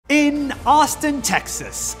Austin,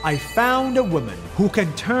 Texas, I found a woman who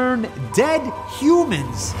can turn dead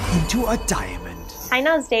humans into a diamond. Hi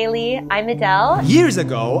Naz Daily, I'm Adele. Years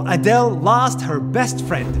ago, Adele lost her best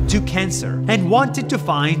friend to cancer and wanted to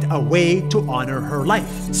find a way to honor her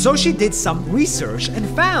life. So she did some research and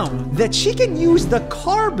found that she can use the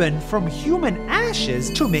carbon from human ashes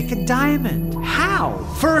to make a diamond. How?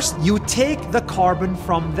 First, you take the carbon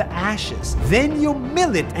from the ashes. Then you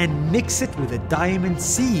mill it and mix it with a diamond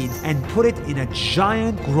seed and put it in a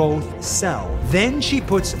giant growth cell. Then she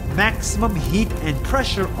puts maximum heat and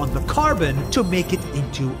pressure on the carbon to make it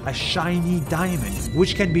into a shiny diamond,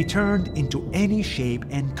 which can be turned into any shape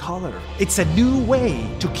and color. It's a new way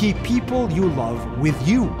to keep people you love with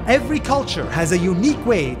you. Every culture has a unique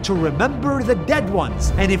way to remember the dead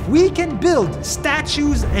ones, and if we can build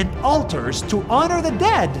statues and altars to honor the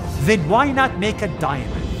dead, then why not make a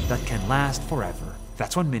diamond that can last forever?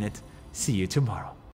 That's 1 minute. See you tomorrow.